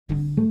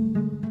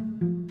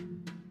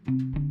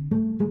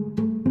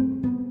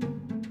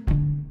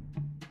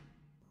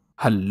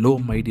Hello,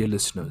 my dear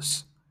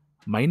listeners.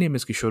 My name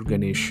is Kishore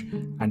Ganesh,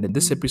 and in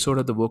this episode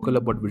of the Vocal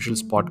About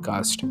Visuals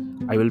podcast,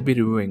 I will be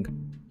reviewing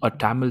a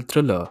Tamil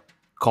thriller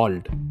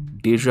called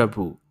Deja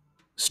Vu,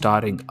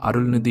 starring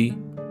Arulnithi,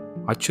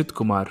 Achyuth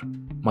Kumar,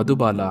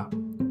 Madhubala,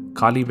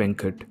 Kali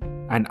Venkat,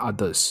 and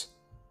others,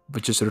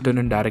 which is written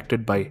and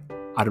directed by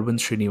Arvindh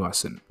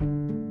Srinivasan.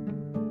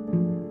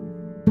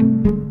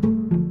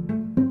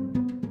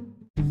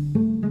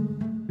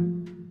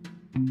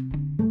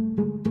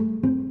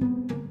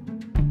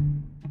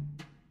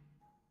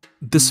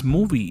 This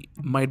movie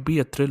might be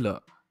a thriller,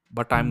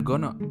 but I'm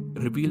gonna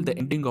reveal the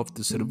ending of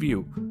this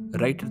review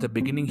right at the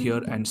beginning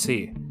here and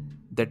say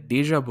that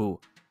Deja Vu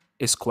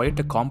is quite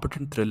a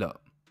competent thriller.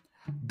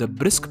 The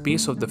brisk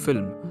pace of the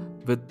film,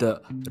 with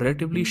the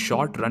relatively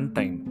short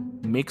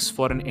runtime, makes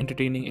for an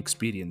entertaining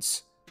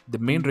experience. The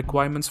main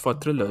requirements for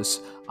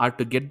thrillers are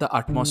to get the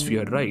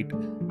atmosphere right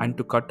and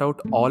to cut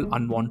out all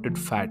unwanted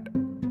fat.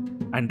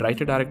 And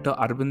writer director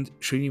Arvind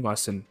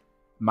Srinivasan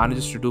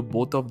manages to do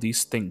both of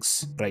these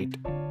things right.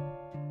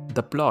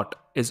 The plot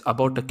is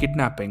about a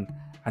kidnapping,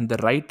 and the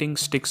writing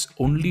sticks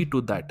only to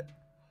that.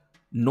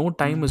 No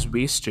time is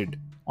wasted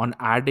on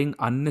adding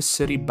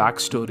unnecessary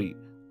backstory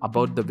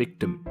about the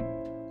victim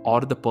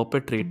or the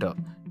perpetrator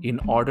in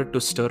order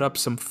to stir up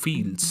some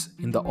feels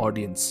in the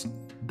audience.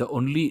 The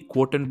only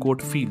quote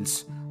unquote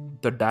feels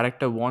the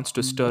director wants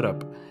to stir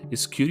up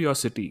is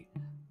curiosity,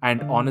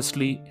 and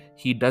honestly,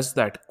 he does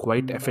that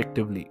quite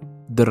effectively.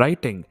 The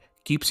writing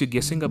keeps you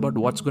guessing about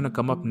what's going to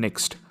come up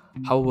next.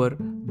 However,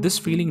 this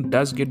feeling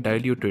does get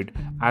diluted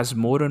as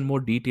more and more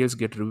details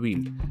get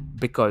revealed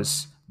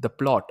because the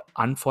plot,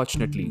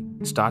 unfortunately,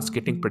 starts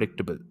getting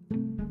predictable.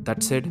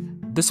 That said,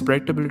 this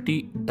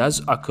predictability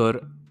does occur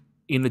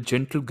in a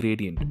gentle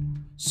gradient,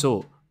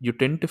 so you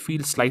tend to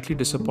feel slightly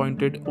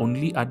disappointed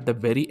only at the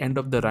very end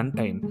of the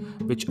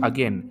runtime, which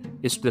again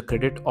is to the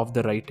credit of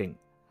the writing.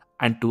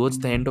 And towards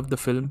the end of the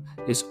film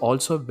is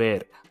also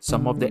where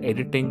some of the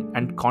editing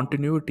and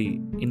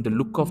continuity in the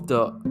look of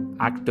the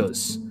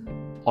actors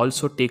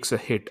also takes a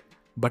hit.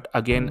 But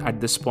again,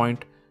 at this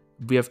point,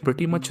 we have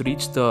pretty much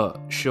reached the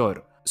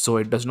shore, so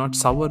it does not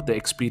sour the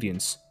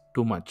experience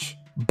too much.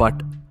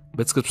 But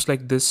with scripts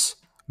like this,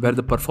 where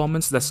the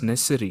performance that's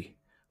necessary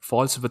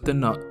falls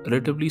within a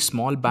relatively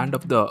small band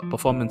of the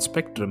performance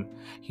spectrum,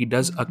 he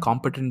does a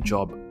competent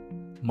job.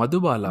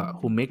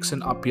 Madhubala, who makes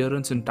an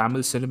appearance in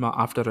Tamil cinema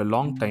after a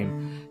long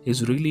time,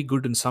 is really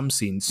good in some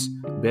scenes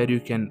where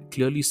you can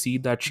clearly see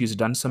that she's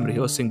done some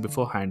rehearsing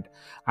beforehand,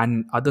 and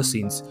in other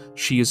scenes,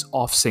 she is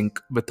off sync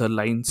with her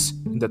lines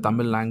in the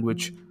Tamil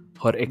language.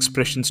 Her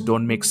expressions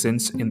don't make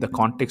sense in the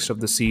context of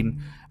the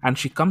scene, and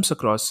she comes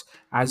across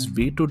as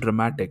way too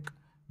dramatic.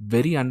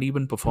 Very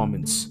uneven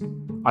performance.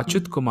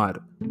 Achyuth Kumar,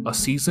 a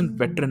seasoned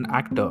veteran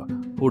actor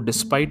who,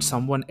 despite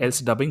someone else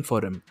dubbing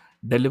for him,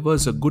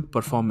 delivers a good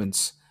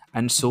performance,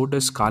 and so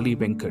does Kali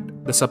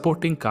Venkat. The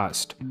supporting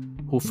cast,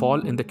 who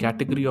fall in the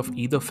category of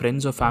either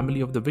friends or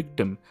family of the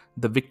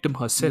victim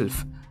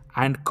herself,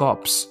 and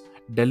cops,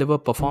 deliver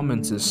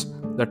performances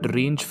that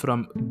range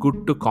from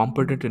good to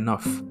competent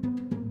enough,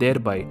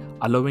 thereby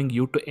allowing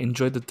you to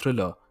enjoy the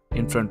thriller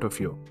in front of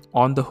you.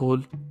 On the whole,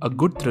 a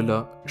good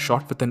thriller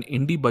shot with an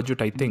indie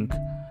budget, I think,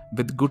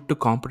 with good to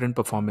competent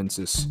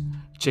performances.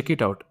 Check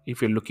it out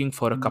if you're looking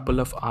for a couple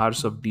of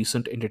hours of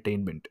decent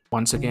entertainment.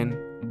 Once again,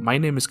 my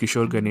name is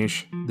Kishore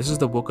Ganesh. This is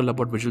the Vocal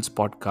About Visuals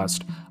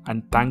podcast,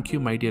 and thank you,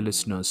 my dear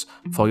listeners,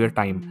 for your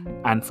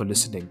time and for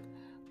listening.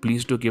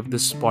 Please do give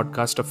this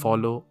podcast a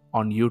follow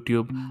on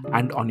YouTube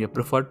and on your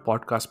preferred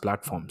podcast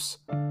platforms.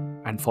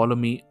 And follow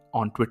me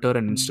on Twitter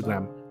and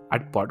Instagram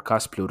at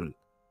Podcast Plural.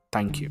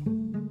 Thank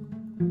you.